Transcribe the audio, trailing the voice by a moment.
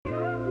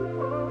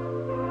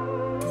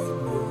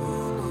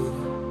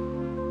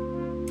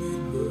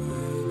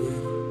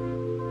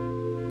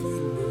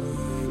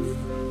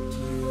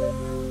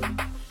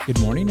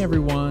Good morning,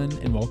 everyone,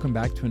 and welcome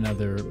back to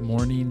another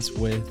Mornings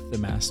with the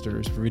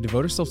Masters, where we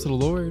devote ourselves to the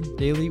Lord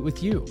daily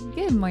with you.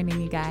 Good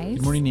morning, you guys.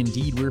 Good morning,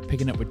 indeed. We're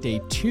picking up with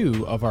day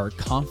 2 of our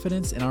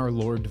Confidence in Our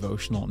Lord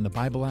devotional in the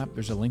Bible app.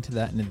 There's a link to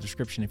that in the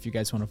description if you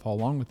guys want to follow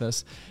along with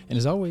us. And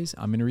as always,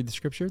 I'm going to read the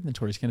scripture, then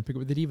Tori's going to pick up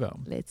with the Devo.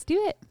 Let's do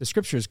it. The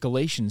scripture is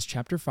Galatians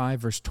chapter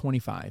 5, verse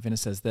 25, and it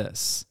says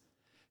this: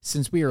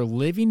 "Since we are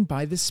living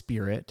by the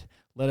Spirit,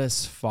 let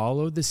us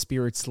follow the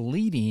Spirit's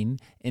leading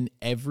in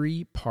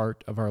every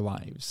part of our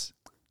lives."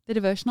 The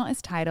devotional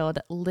is titled,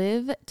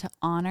 Live to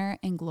Honor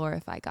and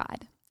Glorify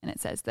God. And it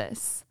says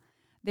this: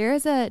 there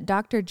is a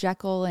Dr.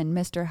 Jekyll and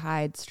Mr.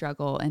 Hyde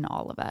struggle in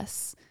all of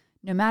us.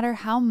 No matter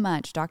how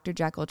much Dr.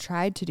 Jekyll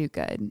tried to do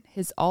good,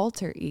 his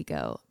alter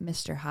ego,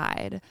 Mr.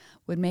 Hyde,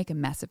 would make a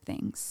mess of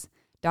things.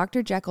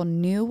 Dr. Jekyll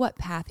knew what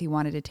path he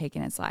wanted to take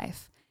in his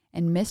life,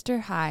 and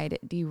Mr. Hyde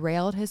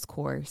derailed his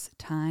course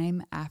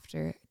time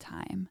after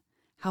time.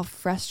 How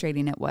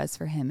frustrating it was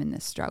for him in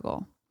this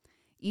struggle.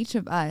 Each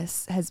of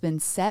us has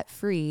been set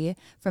free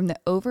from the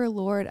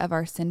overlord of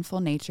our sinful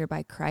nature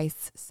by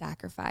Christ's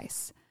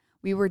sacrifice.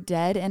 We were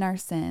dead in our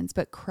sins,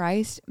 but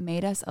Christ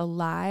made us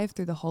alive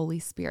through the Holy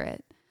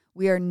Spirit.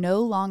 We are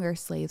no longer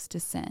slaves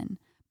to sin,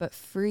 but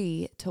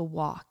free to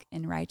walk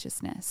in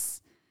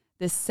righteousness.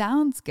 This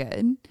sounds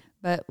good,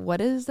 but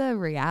what is the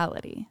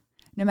reality?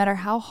 No matter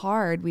how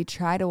hard we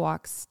try to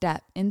walk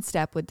in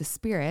step with the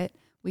Spirit,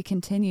 we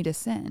continue to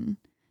sin.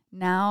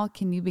 Now,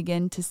 can you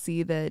begin to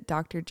see the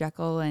Dr.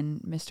 Jekyll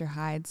and Mr.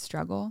 Hyde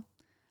struggle?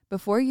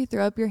 Before you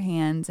throw up your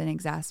hands in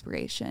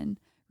exasperation,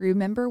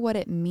 remember what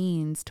it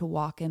means to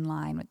walk in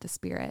line with the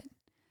Spirit.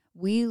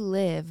 We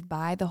live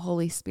by the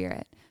Holy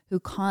Spirit, who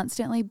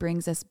constantly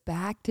brings us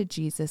back to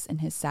Jesus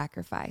and his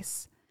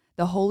sacrifice.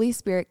 The Holy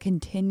Spirit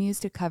continues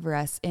to cover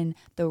us in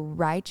the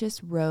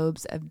righteous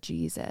robes of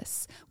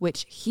Jesus,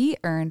 which he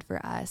earned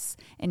for us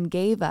and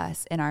gave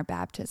us in our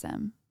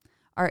baptism.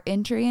 Our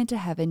entry into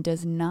heaven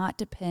does not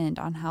depend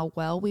on how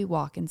well we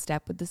walk in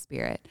step with the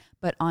Spirit,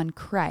 but on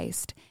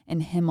Christ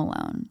and him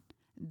alone.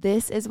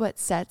 This is what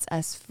sets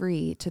us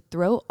free to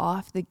throw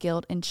off the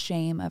guilt and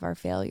shame of our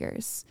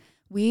failures.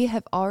 We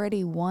have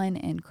already won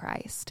in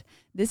Christ.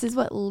 This is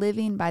what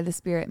living by the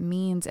Spirit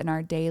means in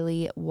our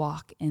daily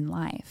walk in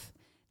life.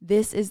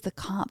 This is the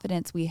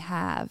confidence we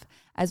have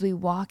as we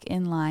walk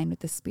in line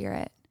with the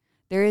Spirit.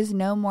 There is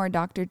no more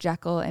Dr.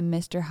 Jekyll and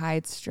Mr.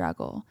 Hyde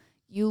struggle.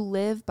 You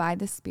live by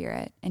the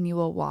Spirit, and you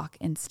will walk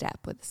in step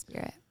with the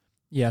Spirit.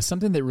 Yeah,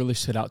 something that really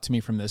stood out to me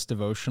from this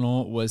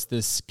devotional was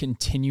this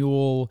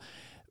continual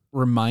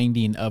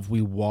reminding of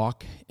we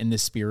walk in the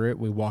Spirit,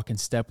 we walk in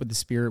step with the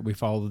Spirit, we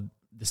follow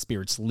the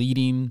Spirit's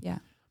leading. Yeah.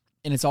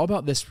 And it's all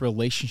about this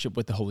relationship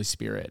with the Holy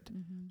Spirit.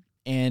 Mm-hmm.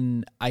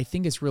 And I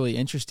think it's really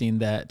interesting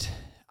that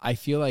I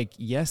feel like,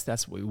 yes,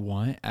 that's what we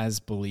want as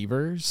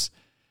believers,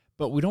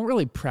 but we don't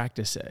really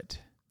practice it.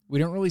 We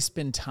don't really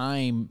spend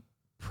time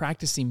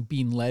practicing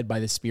being led by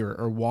the Spirit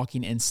or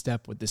walking in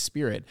step with the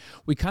Spirit.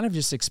 We kind of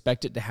just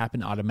expect it to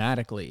happen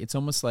automatically. It's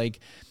almost like,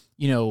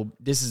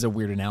 this is a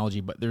weird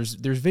analogy, but there's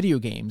video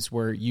games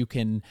where you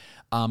can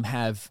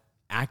have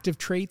active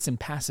traits and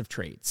passive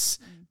traits.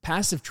 Mm-hmm.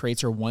 Passive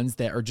traits are ones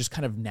that are just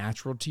kind of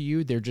natural to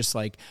you. They're just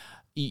like,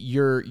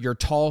 you're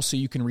tall so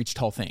you can reach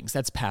tall things.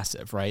 That's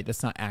passive, right?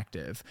 That's not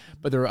active.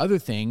 But there are other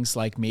things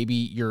like maybe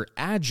you're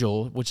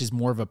agile, which is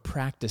more of a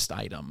practiced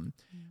item.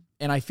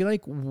 And I feel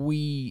like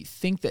we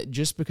think that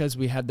just because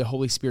we have the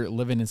Holy Spirit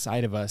living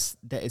inside of us,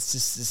 that it's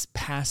just this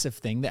passive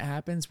thing that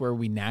happens where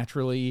we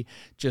naturally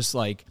just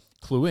like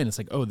clue in. It's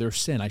like, oh, there's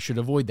sin. I should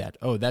avoid that.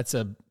 Oh, that's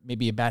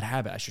maybe a bad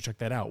habit. I should check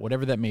that out.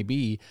 Whatever that may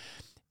be.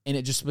 And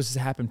it just supposed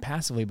to happen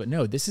passively. But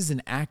no, this is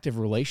an active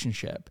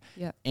relationship.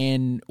 Yep.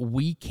 And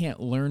we can't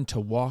learn to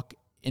walk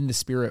in the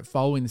Spirit,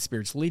 following the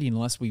Spirit's leading,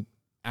 unless we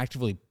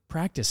actively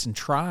practice and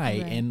try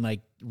and like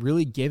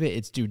really give it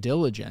its due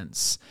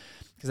diligence.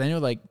 Because I know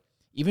like,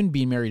 even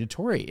being married to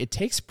Tori, it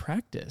takes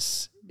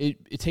practice.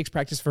 It takes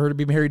practice for her to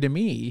be married to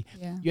me.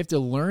 Yeah. You have to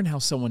learn how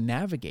someone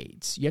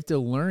navigates. You have to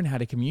learn how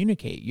to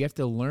communicate. You have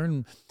to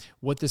learn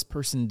what this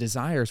person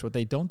desires, what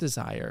they don't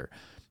desire.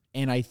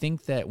 And I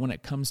think that when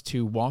it comes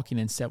to walking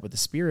in step with the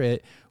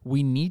Spirit,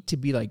 we need to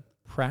be like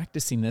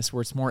practicing this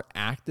where it's more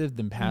active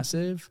than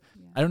passive.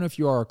 Yeah. I don't know if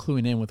you are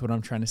cluing in with what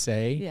I'm trying to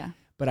say,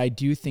 but I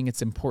do think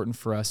it's important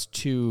for us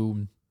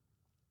to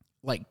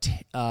like,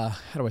 how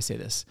do I say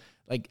this?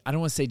 Like, I don't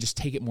want to say just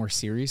take it more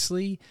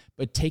seriously,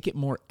 but take it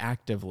more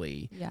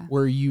actively,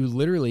 where you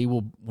literally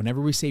will,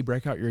 whenever we say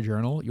break out your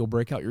journal, you'll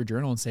break out your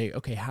journal and say,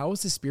 okay, how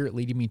is the Spirit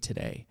leading me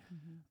today?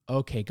 Mm-hmm.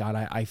 Okay, God,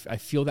 I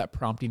feel that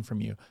prompting from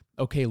you.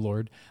 Okay,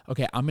 Lord,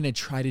 okay, I'm going to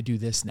try to do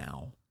this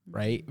now,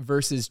 right?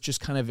 Versus just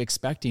kind of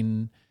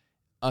expecting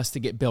us to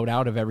get bailed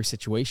out of every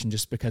situation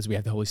just because we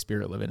have the Holy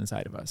Spirit living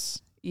inside of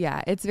us.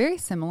 Yeah, it's very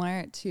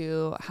similar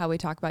to how we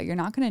talk about you're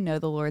not going to know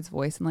the Lord's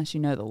voice unless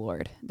you know the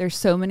Lord. There's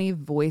so many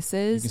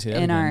voices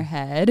in our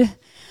head.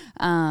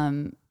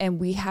 And And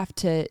we have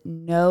to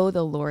know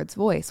the Lord's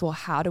voice. Well,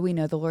 how do we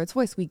know the Lord's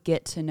voice? We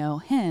get to know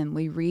him.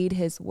 We read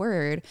his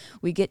word.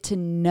 We get to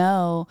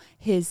know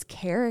his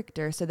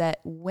character so that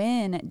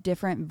when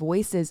different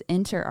voices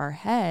enter our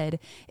head,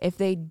 if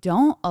they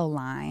don't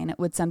align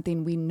with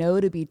something we know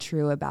to be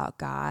true about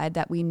God,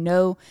 that we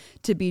know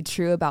to be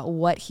true about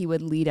what he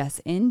would lead us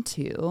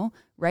into,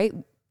 right?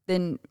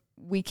 Then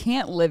we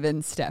can't live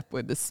in step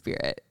with the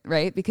Spirit,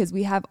 right? Because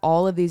we have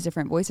all of these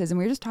different voices. And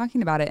we were just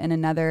talking about it in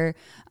another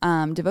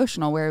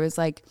devotional where it was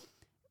like,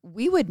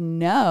 we would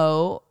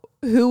know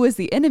who was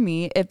the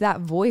enemy if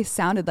that voice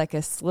sounded like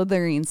a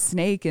slithering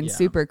snake and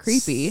super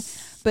creepy.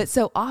 But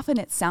so often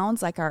it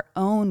sounds like our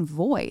own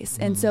voice.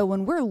 And so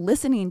when we're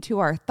listening to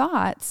our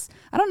thoughts,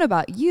 I don't know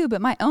about you,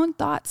 but my own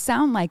thoughts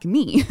sound like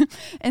me.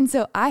 And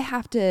so I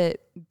have to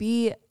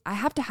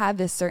have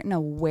this certain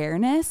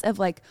awareness of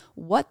like,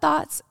 what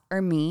thoughts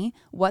are me,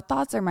 what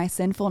thoughts are my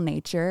sinful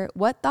nature,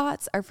 what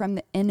thoughts are from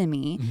the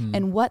enemy,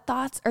 and what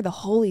thoughts are the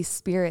Holy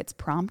Spirit's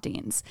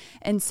promptings.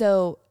 And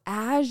so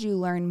as you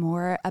learn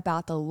more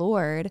about the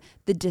Lord,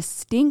 the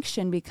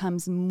distinction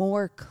becomes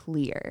more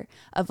clear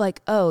of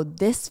like, oh,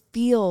 this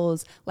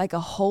feels like a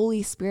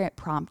Holy Spirit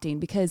prompting,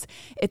 because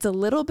it's a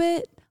little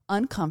bit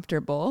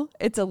uncomfortable.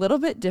 It's a little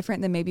bit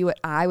different than maybe what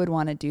I would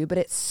want to do, but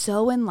it's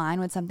so in line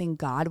with something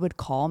God would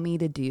call me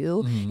to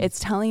do.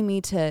 It's telling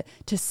me to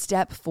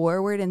step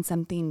forward in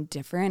something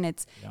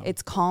different.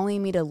 It's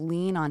calling me to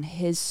lean on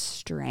his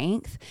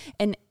strength.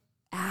 And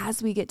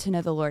as we get to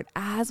know the Lord,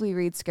 as we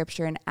read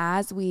scripture, and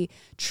as we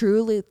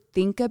truly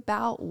think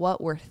about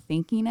what we're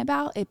thinking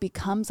about, it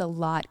becomes a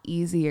lot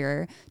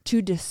easier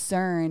to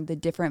discern the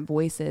different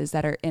voices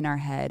that are in our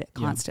head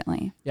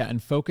constantly. Yeah.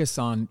 And focus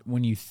on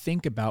when you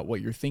think about what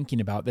you're thinking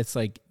about, that's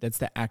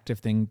the active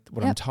thing.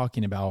 What I'm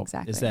talking about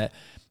is that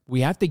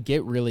we have to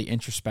get really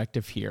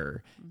introspective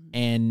here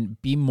and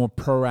be more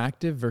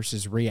proactive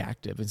versus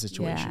reactive in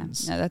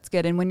situations. Yeah, no, that's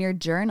good. And when you're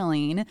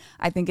journaling,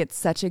 I think it's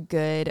such a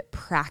good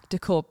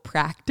practical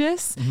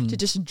practice to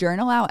just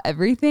journal out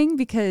everything,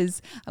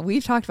 because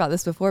we've talked about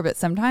this before, but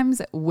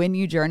sometimes when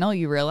you journal,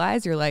 you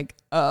realize you're like,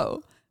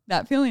 oh,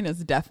 that feeling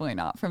is definitely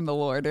not from the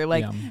Lord. Or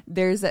like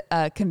there's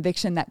a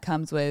conviction that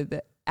comes with,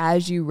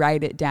 as you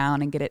write it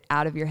down and get it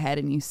out of your head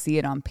and you see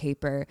it on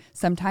paper,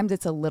 sometimes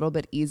it's a little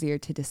bit easier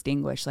to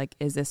distinguish, like,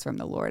 is this from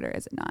the Lord or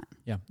is it not?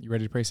 Yeah. You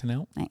ready to pray something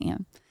out? I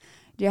am.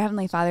 Dear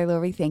Heavenly Father,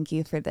 Lord, we thank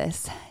you for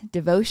this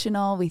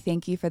devotional. We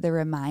thank you for the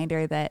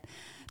reminder that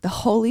the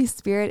Holy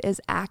Spirit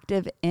is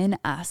active in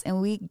us, and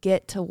we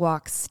get to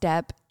walk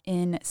step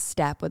in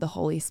step with the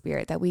Holy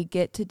Spirit, that we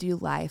get to do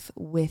life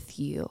with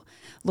you.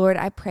 Lord,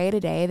 I pray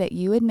today that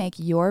you would make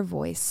your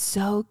voice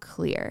so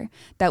clear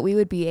that we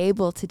would be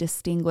able to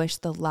distinguish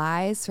the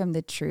lies from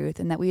the truth,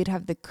 and that we would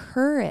have the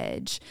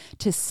courage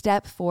to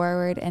step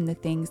forward in the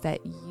things that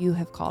you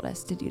have called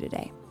us to do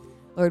today.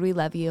 Lord, we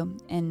love you,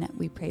 and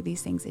we pray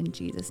these things in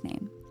Jesus'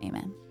 name.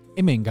 Amen.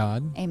 Amen,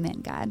 God.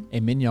 Amen, God.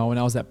 Amen, y'all. And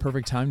now is that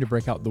perfect time to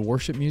break out the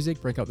worship music,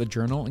 break out the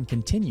journal, and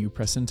continue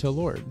pressing to the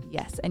Lord.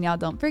 Yes. And y'all,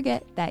 don't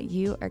forget that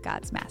you are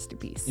God's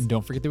masterpiece. And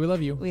don't forget that we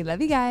love you. We love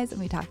you guys, and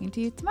we'll be talking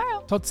to you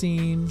tomorrow. Tot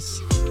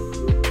ziens.